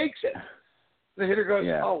just takes it. The hitter goes,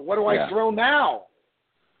 oh, what do I throw now?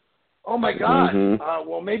 Oh, my God.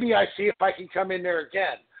 Well, maybe I see if I can come in there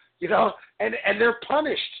again. You know, and they're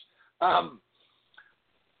punished.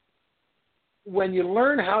 When you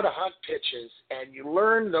learn how to hunt pitches and you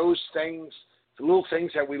learn those things, the little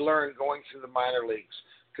things that we learn going through the minor leagues,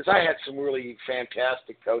 because I had some really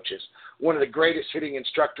fantastic coaches. One of the greatest hitting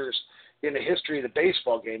instructors in the history of the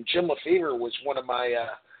baseball game, Jim Lefevre, was one of my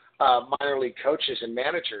minor league coaches and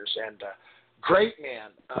managers, and great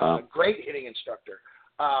man, great hitting instructor.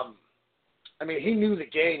 I mean, he knew the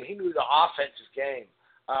game. He knew the offensive game.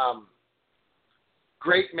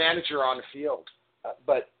 Great manager on the field.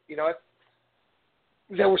 But, you know,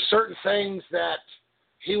 there were certain things that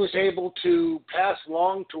he was able to pass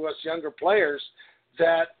along to us younger players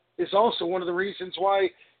that is also one of the reasons why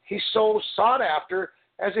he's so sought after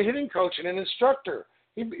as a hitting coach and an instructor.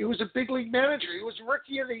 He was a big league manager. He was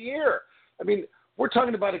Rookie of the Year. I mean, we're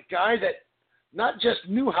talking about a guy that not just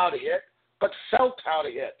knew how to hit, but felt how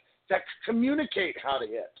to hit, that could communicate how to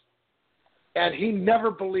hit. And he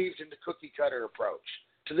never believed in the cookie-cutter approach.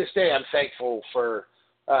 To this day, I'm thankful for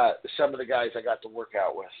some of the guys I got to work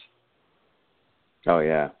out with. Oh,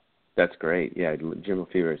 yeah. That's great. Yeah, Jim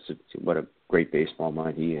Lefevre, what a great baseball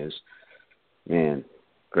mind he is. Man,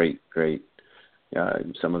 great.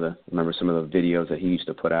 Remember some of the videos that he used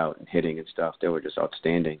to put out and hitting and stuff. They were just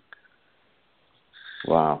outstanding.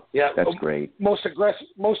 Wow. Yeah, that's great. Most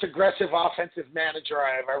aggressive offensive manager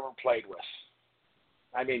I have ever played with.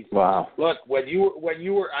 I mean, wow. Look, when you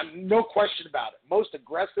were, no question about it, most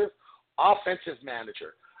aggressive offensive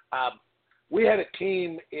manager. We had a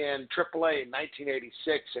team in AAA in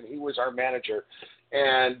 1986, and he was our manager,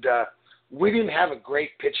 and we didn't have a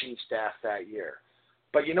great pitching staff that year.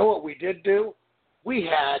 But you know what we did do? We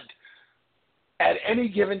had, at any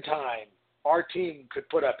given time, our team could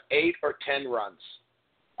put up 8 or 10 runs.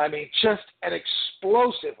 I mean, just an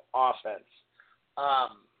explosive offense.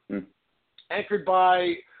 Anchored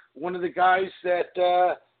by one of the guys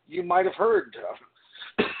that you might have heard.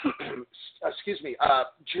 Excuse me.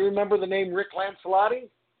 Do you remember the name Rick Lancelotti?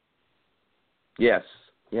 Yes.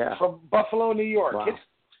 Yeah. From Buffalo, New York. Wow.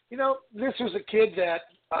 You know, this was a kid that,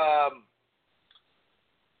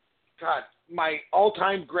 my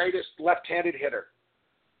all-time greatest left-handed hitter.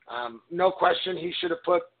 No question, he should have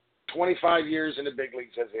put 25 years in the big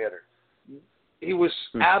leagues as a hitter. He was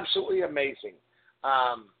absolutely amazing.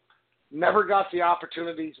 Never got the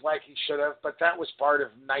opportunities like he should have, but that was part of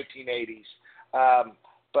 1980s.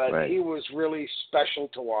 But he was really special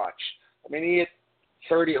to watch. I mean, he hit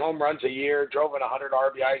 30 home runs a year, drove in 100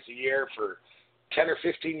 RBIs a year for 10 or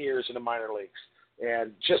 15 years in the minor leagues,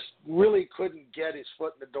 and just really couldn't get his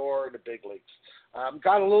foot in the door in the big leagues.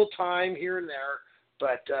 Got a little time here and there,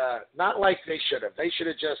 but not like they should have. They should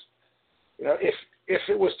have just, you know, if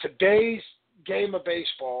it was today's game of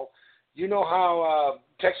baseball, you know how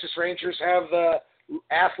Texas Rangers have the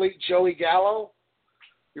athlete Joey Gallo?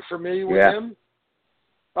 You're familiar with him?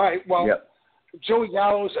 All right, well, Joey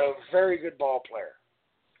Gallo's a very good ball player,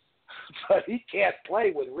 but he can't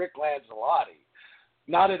play with Rick Lancelotti,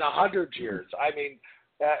 not in 100 years. I mean,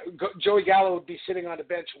 Joey Gallo would be sitting on the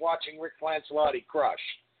bench watching Rick Lancelotti crush.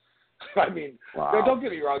 I mean, don't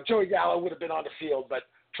get me wrong, Joey Gallo would have been on the field, but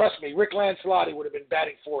trust me, Rick Lancelotti would have been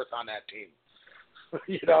batting fourth on that team.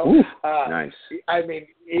 Ooh, nice. I mean,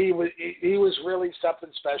 he was really something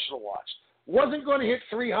special to watch. Wasn't going to hit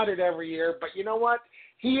 300 every year, but you know what?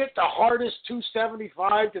 He hit the hardest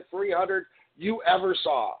 275 to 300 you ever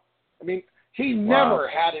saw. I mean, he never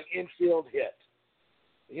had an infield hit.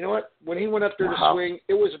 You know what? When he went up there to swing,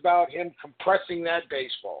 it was about him compressing that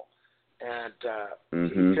baseball. And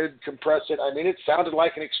he could compress it. I mean, it sounded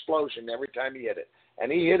like an explosion every time he hit it.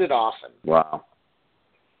 And he hit it often. Wow.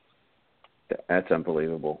 That's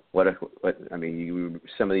unbelievable.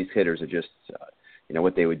 Some of these hitters are just,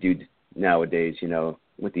 what they would do nowadays,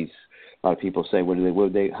 with these, a lot of people say,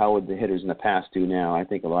 how would the hitters in the past do now? I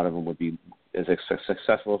think a lot of them would be as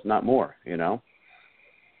successful, if not more,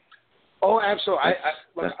 Oh, absolutely.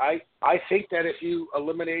 I think that if you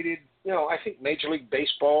eliminated, I think Major League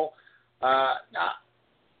Baseball,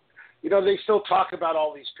 they still talk about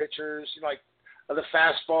all these pitchers, like the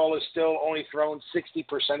fastball is still only thrown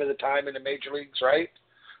 60% of the time in the major leagues, right?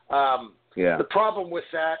 The problem with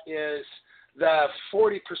that is the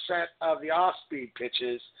 40% of the off-speed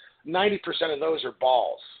pitches, 90% of those are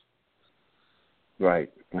balls.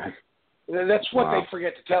 Right. That's what they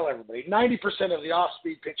forget to tell everybody. 90% of the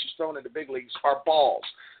off-speed pitches thrown in the big leagues are balls.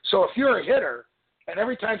 So if you're a hitter, and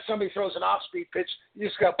every time somebody throws an off-speed pitch, you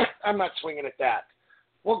just go, I'm not swinging at that.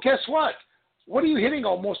 Well, guess what? What are you hitting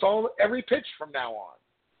every pitch from now on?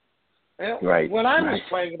 Right. When I was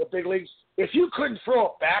playing in the big leagues, if you couldn't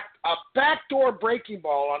throw a backdoor breaking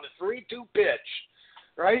ball on the 3-2 pitch,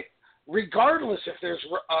 right, regardless if there's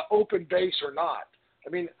open base or not. I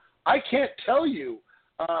mean, I can't tell you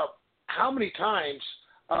how many times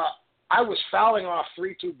I was fouling off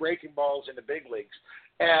 3-2 breaking balls in the big leagues,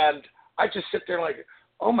 and I just sit there like,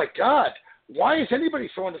 oh, my God, why is anybody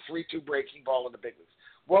throwing a 3-2 breaking ball in the big leagues?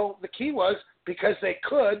 Well, the key was because they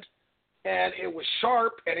could, and it was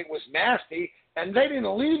sharp, and it was nasty, and they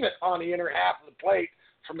didn't leave it on the inner half of the plate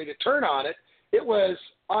for me to turn on it. It was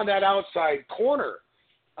on that outside corner.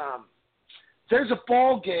 There's a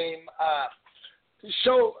ball game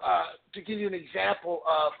to give you an example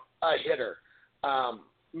of a hitter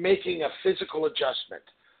making a physical adjustment.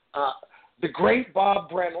 The great Bob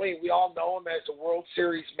Brenly, we all know him as the World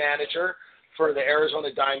Series manager for the Arizona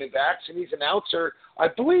Diamondbacks, and he's an announcer, I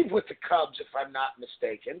believe, with the Cubs, if I'm not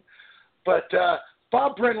mistaken. But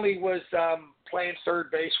Bob Brenly was playing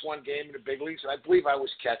third base one game in the big leagues, and I believe I was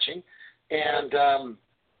catching. And,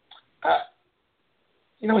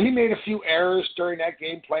 he made a few errors during that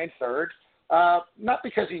game playing third, not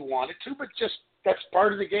because he wanted to, but just that's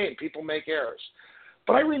part of the game. People make errors.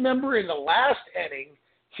 But I remember in the last inning,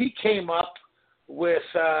 he came up with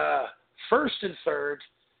first and third,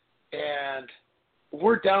 and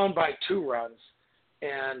we're down by 2 runs,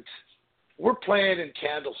 and we're playing in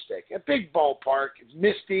Candlestick, a big ballpark. It's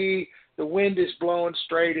misty. The wind is blowing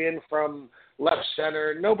straight in from left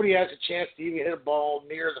center. Nobody has a chance to even hit a ball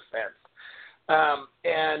near the fence.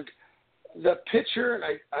 And the pitcher, and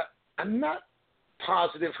I'm not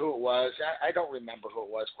positive who it was. I don't remember who it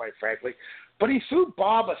was, quite frankly. But he threw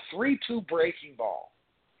Bob a 3-2 breaking ball.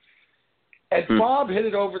 And Bob hit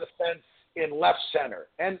it over the fence in left center.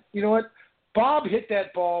 And you know what? Bob hit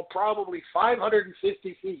that ball probably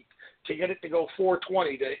 550 feet to get it to go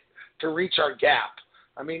 420 to reach our gap.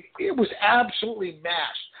 I mean, it was absolutely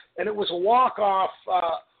mashed. And it was a walk-off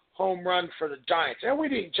home run for the Giants. And we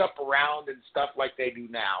didn't jump around and stuff like they do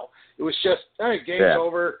now. It was just, all right, game's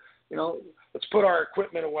over. Let's put our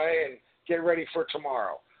equipment away and get ready for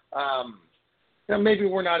tomorrow. Maybe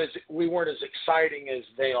we weren't as exciting as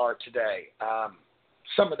they are today.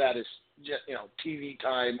 Some of that is just, TV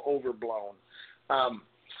time overblown.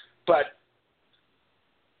 But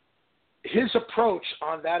his approach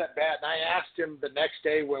on that at bat, and I asked him the next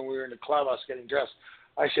day when we were in the clubhouse getting dressed,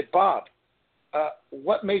 I said, Bob,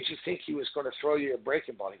 what made you think he was going to throw you a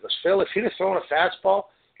breaking ball? He goes, Phil, if he'd have thrown a fastball,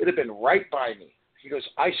 it'd have been right by me. He goes,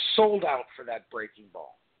 I sold out for that breaking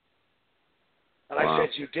ball. And I said,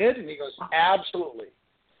 you did? And he goes, absolutely.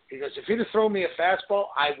 He goes, if he'd have thrown me a fastball,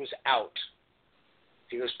 I was out.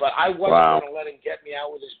 He goes, but I wasn't going to let him get me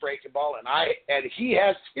out with his breaking ball, and he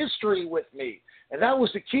has history with me. And that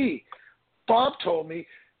was the key. Bob told me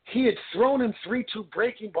he had thrown him 3-2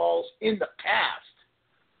 breaking balls in the past.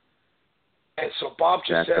 And so Bob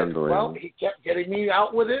just said, well, he kept getting me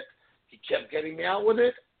out with it. He kept getting me out with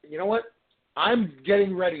it. You know what? I'm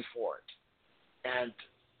getting ready for it. And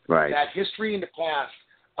that history in the past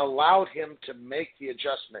allowed him to make the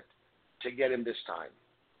adjustment to get him this time.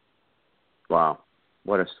 Wow.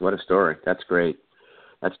 What a story. That's great.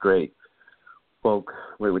 That's great. Well,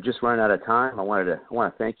 we're just running out of time. I want to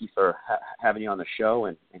thank you for having you on the show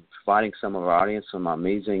and providing some of our audience some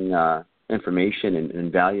amazing information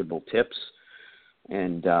and valuable tips.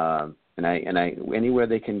 and I anywhere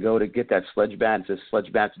they can go to get that sledge bat. It's just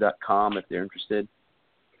sledgebats.com if they're interested.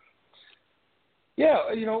 Yeah,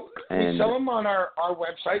 we sell them on our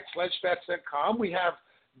website, sledgebats.com. We have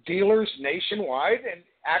dealers nationwide, and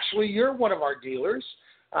actually you're one of our dealers.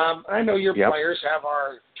 I know your players have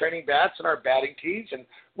our training bats and our batting tees, and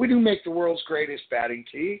we do make the world's greatest batting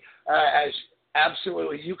tee, as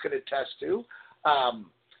absolutely you can attest to.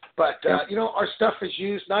 But our stuff is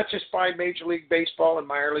used not just by Major League Baseball and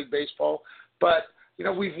Minor League Baseball, but,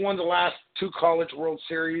 we've won the last 2 College World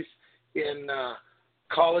Series in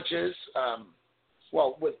colleges,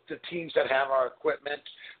 with the teams that have our equipment.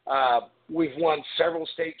 We've won several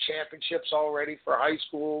state championships already for high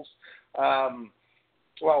schools.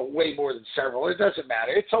 Way more than several. It doesn't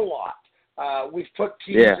matter. It's a lot. We've put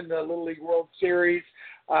teams in the Little League World Series.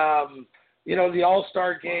 The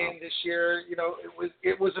All-Star game this year,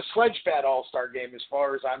 it was a sledge bat All-Star game as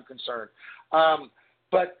far as I'm concerned.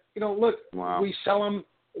 But look, we sell them.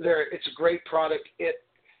 It's a great product. It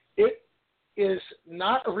is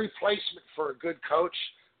not a replacement for a good coach,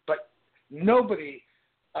 but nobody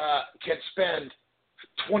can spend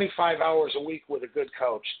 25 hours a week with a good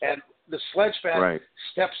coach. And the sledge bat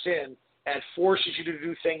steps in and forces you to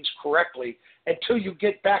do things correctly until you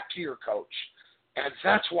get back to your coach. And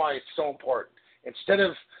that's why it's so important. Instead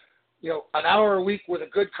of, an hour a week with a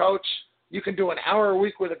good coach, you can do an hour a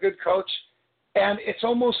week with a good coach, and it's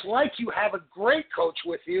almost like you have a great coach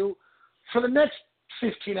with you for the next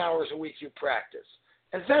 15 hours a week you practice.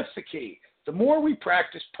 And that's the key. The more we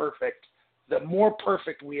practice perfect, the more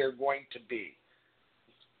perfect we are going to be.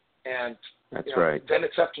 And then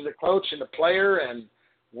it's up to the coach and the player, and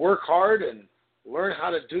work hard and learn how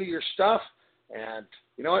to do your stuff. And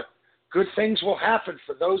you know what? Good things will happen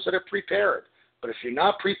for those that are prepared. But if you're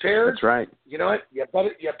not prepared, that's right. You know what? You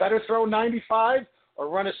better throw 95 or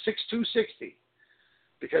run a 6.260,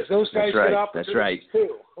 because those guys get opportunities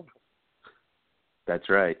too. That's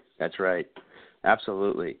right.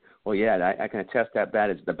 Absolutely. Well, yeah, I can attest that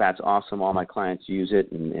the bat's awesome. All my clients use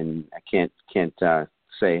it, and I can't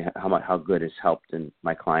say how good it's helped and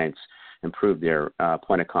my clients improve their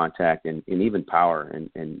point of contact and even power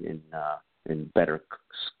and better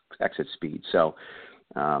exit speed. So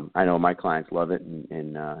I know my clients love it,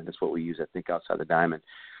 and that's what we use, I think, outside the diamond.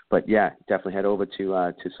 But yeah, definitely head over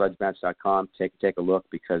to sledgebats.com. Take a look,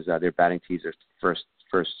 because their batting tees are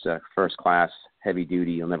first class, heavy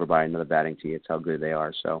duty. You'll never buy another batting tee. It's how good they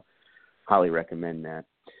are. So highly recommend that.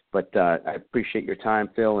 But I appreciate your time,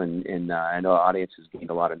 Phil, and I know our audience has gained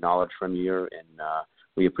a lot of knowledge from you, and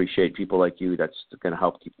we appreciate people like you that's going to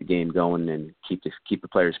help keep the game going and keep the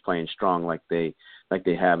players playing strong like they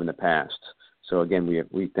have in the past. So again,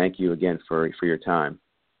 we thank you again for your time.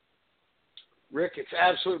 Rick, it's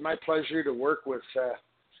absolutely my pleasure to work with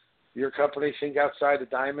your company, Think Outside the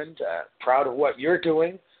Diamond. Proud of what you're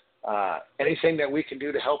doing. Anything that we can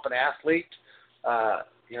do to help an athlete,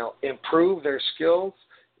 improve their skills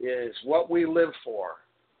is what we live for.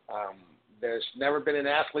 There's never been an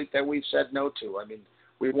athlete that we've said no to. I mean,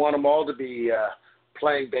 we want them all to be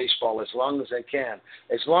playing baseball as long as they can,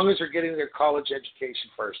 as long as they're getting their college education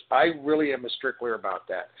first. I really am a stickler about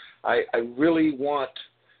that. I really want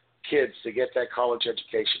kids to get that college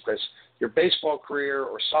education, because your baseball career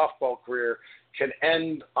or softball career can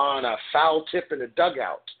end on a foul tip in a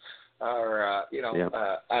dugout or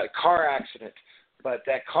a car accident, but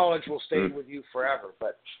that college will stay with you forever.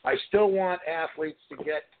 But I still want athletes to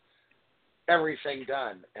get everything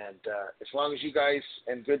done, and as long as you guys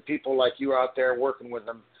and good people like you are out there working with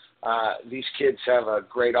them, these kids have a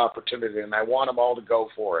great opportunity, and I want them all to go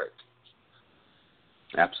for it.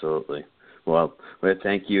 Absolutely. Well,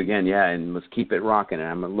 thank you again. Yeah, and let's keep it rocking. And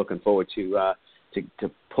I'm looking forward to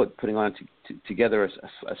putting on together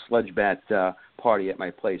a sledge bat party at my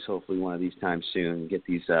place. Hopefully, one of these times soon. Get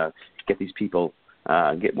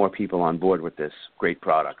more people on board with this great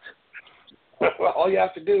product. Well, all you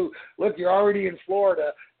have to do, look, you're already in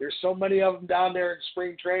Florida. There's so many of them down there in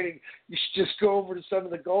spring training. You should just go over to some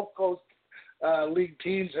of the Gulf Coast League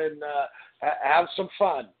teams and have some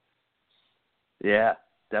fun. Yeah.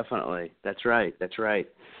 Definitely. That's right.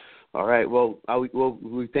 All right. Well,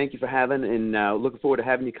 we thank you for having, and looking forward to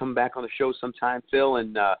having you come back on the show sometime, Phil,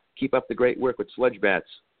 and keep up the great work with Sledge Bats.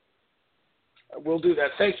 We'll do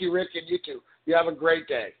that. Thank you, Rick, and you too. You have a great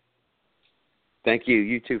day. Thank you.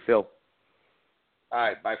 You too, Phil. All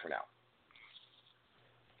right. Bye for now.